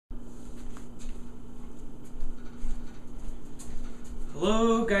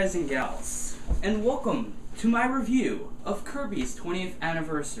Hello guys and gals, and welcome to my review of Kirby's 20th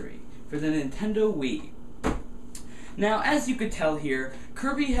anniversary for the Nintendo Wii. Now, as you could tell here,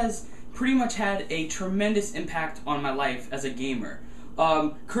 Kirby has pretty much had a tremendous impact on my life as a gamer.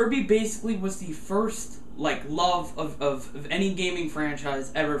 Kirby basically was the first love of any gaming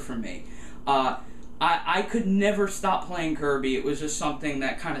franchise ever for me. I could never stop playing Kirby. It was just something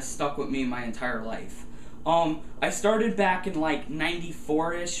that kind of stuck with me my entire life. I started back in like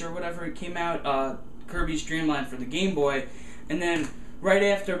 94-ish or whatever it came out, Kirby's Dream Land for the Game Boy, and then right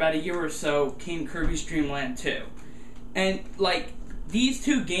after, about a year or so, came Kirby's Dream Land 2. And these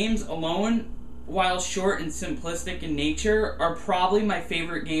two games alone, while short and simplistic in nature, are probably my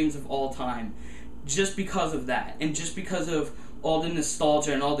favorite games of all time, just because of that, and just because of all the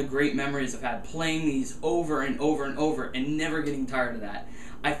nostalgia and all the great memories I've had playing these over and over and over and never getting tired of that.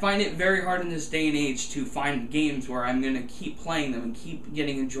 I find it very hard in this day and age to find games where I'm going to keep playing them and keep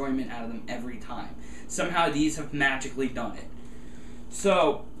getting enjoyment out of them every time. Somehow these have magically done it.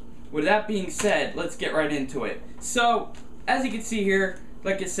 So, with that being said, let's get right into it. So, as you can see here,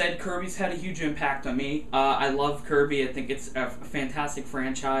 like I said, Kirby's had a huge impact on me. I love Kirby. I think it's a fantastic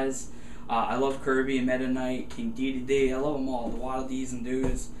franchise. I love Kirby and Meta Knight, King Dedede. I love them all, the Waddle Dees and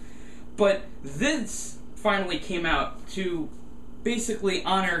Doos. But this finally came out to basically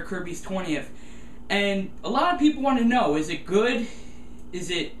honor Kirby's 20th. And a lot of people want to know, is it good? Is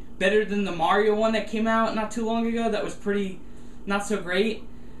it better than the Mario one that came out not too long ago that was pretty not so great?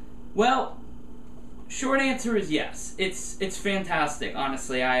 Well, short answer is yes. It's fantastic,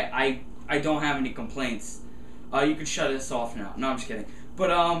 honestly. I don't have any complaints. You can shut this off now. No, I'm just kidding.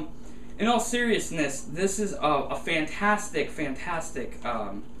 But in all seriousness, this is a fantastic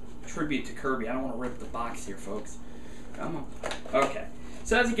tribute to Kirby. I don't want to rip the box here, folks. Come on. Okay.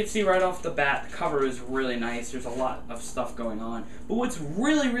 So as you can see right off the bat, the cover is really nice. There's a lot of stuff going on. But what's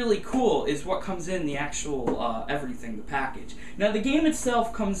really cool is what comes in the actual everything, the package. Now the game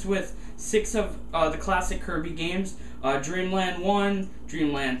itself comes with 6 of the classic Kirby games. Dreamland 1,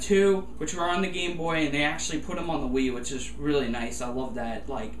 Dreamland 2, which were on the Game Boy, and they actually put them on the Wii, which is really nice. I love that.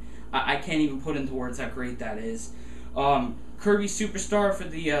 I can't even put into words how great that is. Kirby Superstar for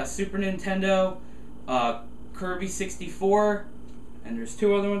the Super Nintendo. Kirby 64, and there's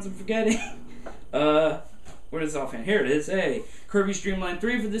 2 other ones I'm forgetting. What is offhand? Here it is. Hey, Kirby's Dream Land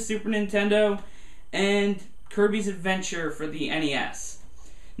 3 for the Super Nintendo, and Kirby's Adventure for the NES.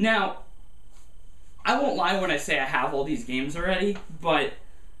 Now, I won't lie when I say I have all these games already, but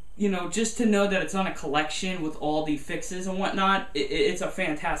you know, just to know that it's on a collection with all the fixes and whatnot, it's a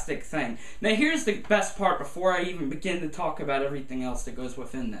fantastic thing. Now, here's the best part before I even begin to talk about everything else that goes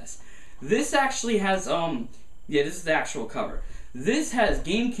within this. This actually has yeah, this is the actual cover. This has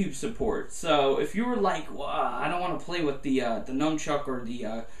GameCube support, so if you were like, well, I don't want to play with the Nunchuck or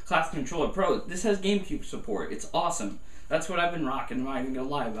the Classic Controller Pro, this has GameCube support. It's awesome. That's what I've been rocking. I'm not even going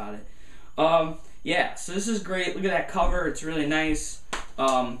to lie about it. Yeah, so this is great. Look at that cover. It's really nice.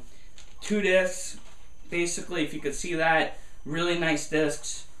 2 discs, basically, if you could see that. Really nice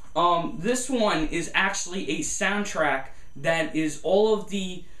discs. This one is actually a soundtrack that is all of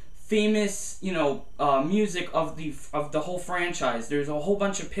the famous, you know, music of the whole franchise. There's a whole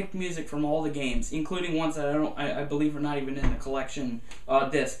bunch of picked music from all the games, including ones that I believe are not even in the collection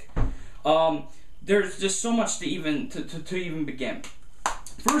disc. There's just so much to even begin.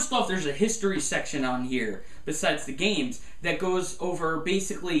 First off, there's a history section on here besides the games that goes over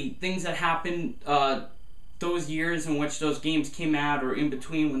basically things that happened those years in which those games came out, or in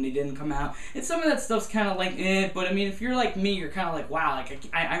between when they didn't come out. And some of that stuff's kind of like, but I mean, if you're like me, you're kind of like, wow,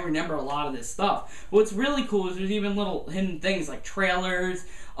 I remember a lot of this stuff. What's really cool is there's even little hidden things like trailers.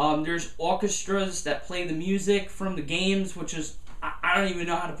 There's orchestras that play the music from the games, which is, I don't even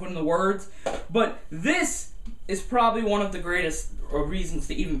know how to put in the words. But this is probably one of the greatest reasons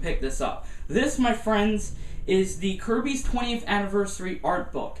to even pick this up. This, my friends, is the Kirby's 20th Anniversary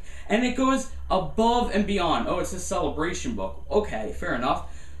art book. And it goes above and beyond. Oh, it's a celebration book. Okay, fair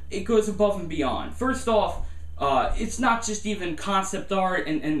enough. It goes above and beyond. First off, it's not just even concept art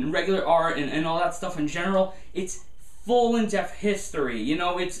and regular art and all that stuff in general. It's full in-depth history. You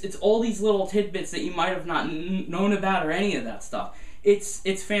know, it's all these little tidbits that you might have not known about or any of that stuff.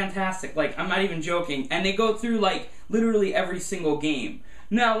 It's fantastic. Like, I'm not even joking. And they go through, like, literally every single game.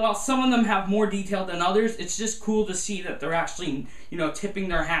 Now, while some of them have more detail than others, it's just cool to see that they're actually, you know, tipping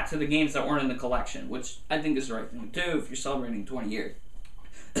their hat to the games that weren't in the collection, which I think is the right thing to do if you're celebrating 20 years.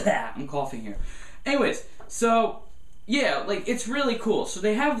 I'm coughing here. Anyways, so, yeah, like, it's really cool. So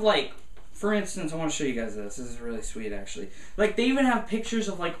they have, like, for instance, I want to show you guys this. This is really sweet, actually. Like, they even have pictures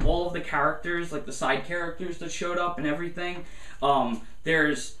of, like, all of the characters, like, the side characters that showed up and everything.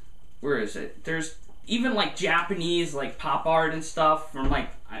 There's, where is it? There's even, like, Japanese, like, pop art and stuff from, like,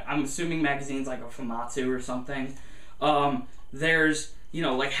 I'm assuming magazines like a Famitsu or something. There's, you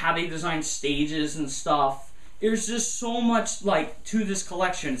know, like, how they design stages and stuff. There's just so much, like, to this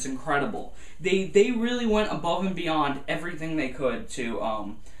collection. It's incredible. They really went above and beyond everything they could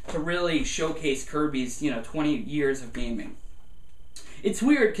to really showcase Kirby's, you know, 20 years of gaming. It's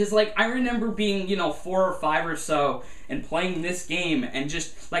weird, because, like, I remember being, you know, 4 or 5 or so, and playing this game, and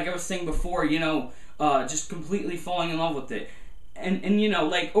just, like I was saying before, you know, just completely falling in love with it. And you know,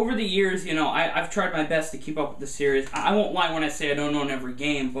 like, over the years, you know, I've tried my best to keep up with the series. I won't lie when I say I don't own every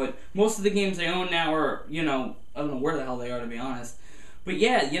game, but most of the games I own now are, you know, I don't know where the hell they are, to be honest. But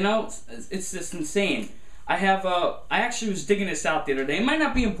yeah, you know, it's just insane. I actually was digging this out the other day. It might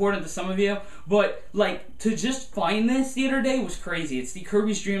not be important to some of you, but, like, to just find this the other day was crazy. It's the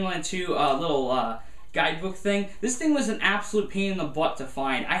Kirby's Dream Land 2 little guidebook thing. This thing was an absolute pain in the butt to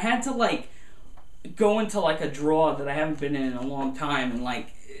find. I had to, like, go into, like, a drawer that I haven't been in a long time, and, like,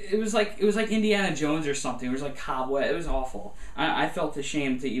 it was like Indiana Jones or something. It was like cobweb. It was awful. I felt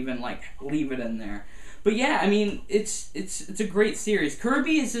ashamed to even, like, leave it in there. But yeah, I mean, it's a great series.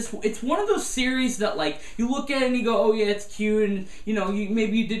 Kirby is just, it's one of those series that, like, you look at it and you go, oh yeah, it's cute, and, you know,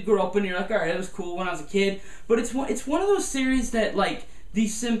 maybe you did grow up and you're like, alright, that was cool when I was a kid. But it's one of those series that, like, the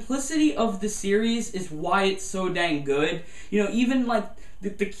simplicity of the series is why it's so dang good. You know, even, like,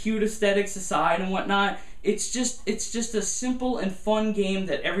 the cute aesthetics aside and whatnot, it's just a simple and fun game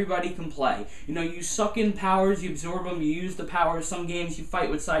that everybody can play. You know, you suck in powers, you absorb them, you use the powers. Some games you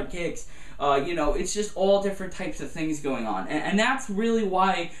fight with sidekicks. You know, it's just all different types of things going on, and that's really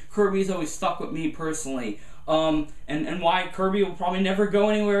why Kirby's always stuck with me personally. And why Kirby will probably never go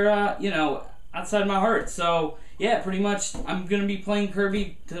anywhere, you know, outside my heart. So yeah, pretty much I'm gonna be playing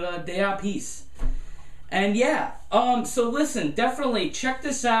Kirby to the day of peace. And yeah, so listen, definitely check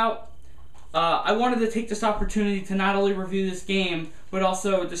this out. I wanted to take this opportunity to not only review this game, but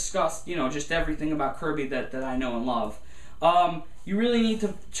also discuss, you know, just everything about Kirby that I know and love. You really need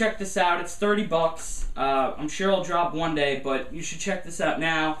to check this out. It's 30 bucks. I'm sure it'll drop one day, but you should check this out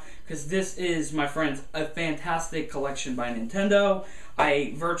now, because this is, my friends, a fantastic collection by Nintendo.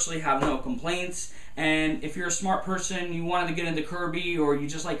 I virtually have no complaints. And if you're a smart person, you wanted to get into Kirby, or you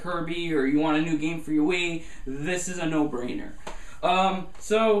just like Kirby, or you want a new game for your Wii, this is a no-brainer.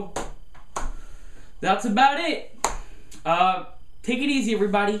 So that's about it. Take it easy,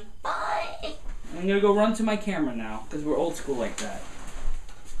 everybody. Bye. I'm gonna go run to my camera now, because we're old school like that.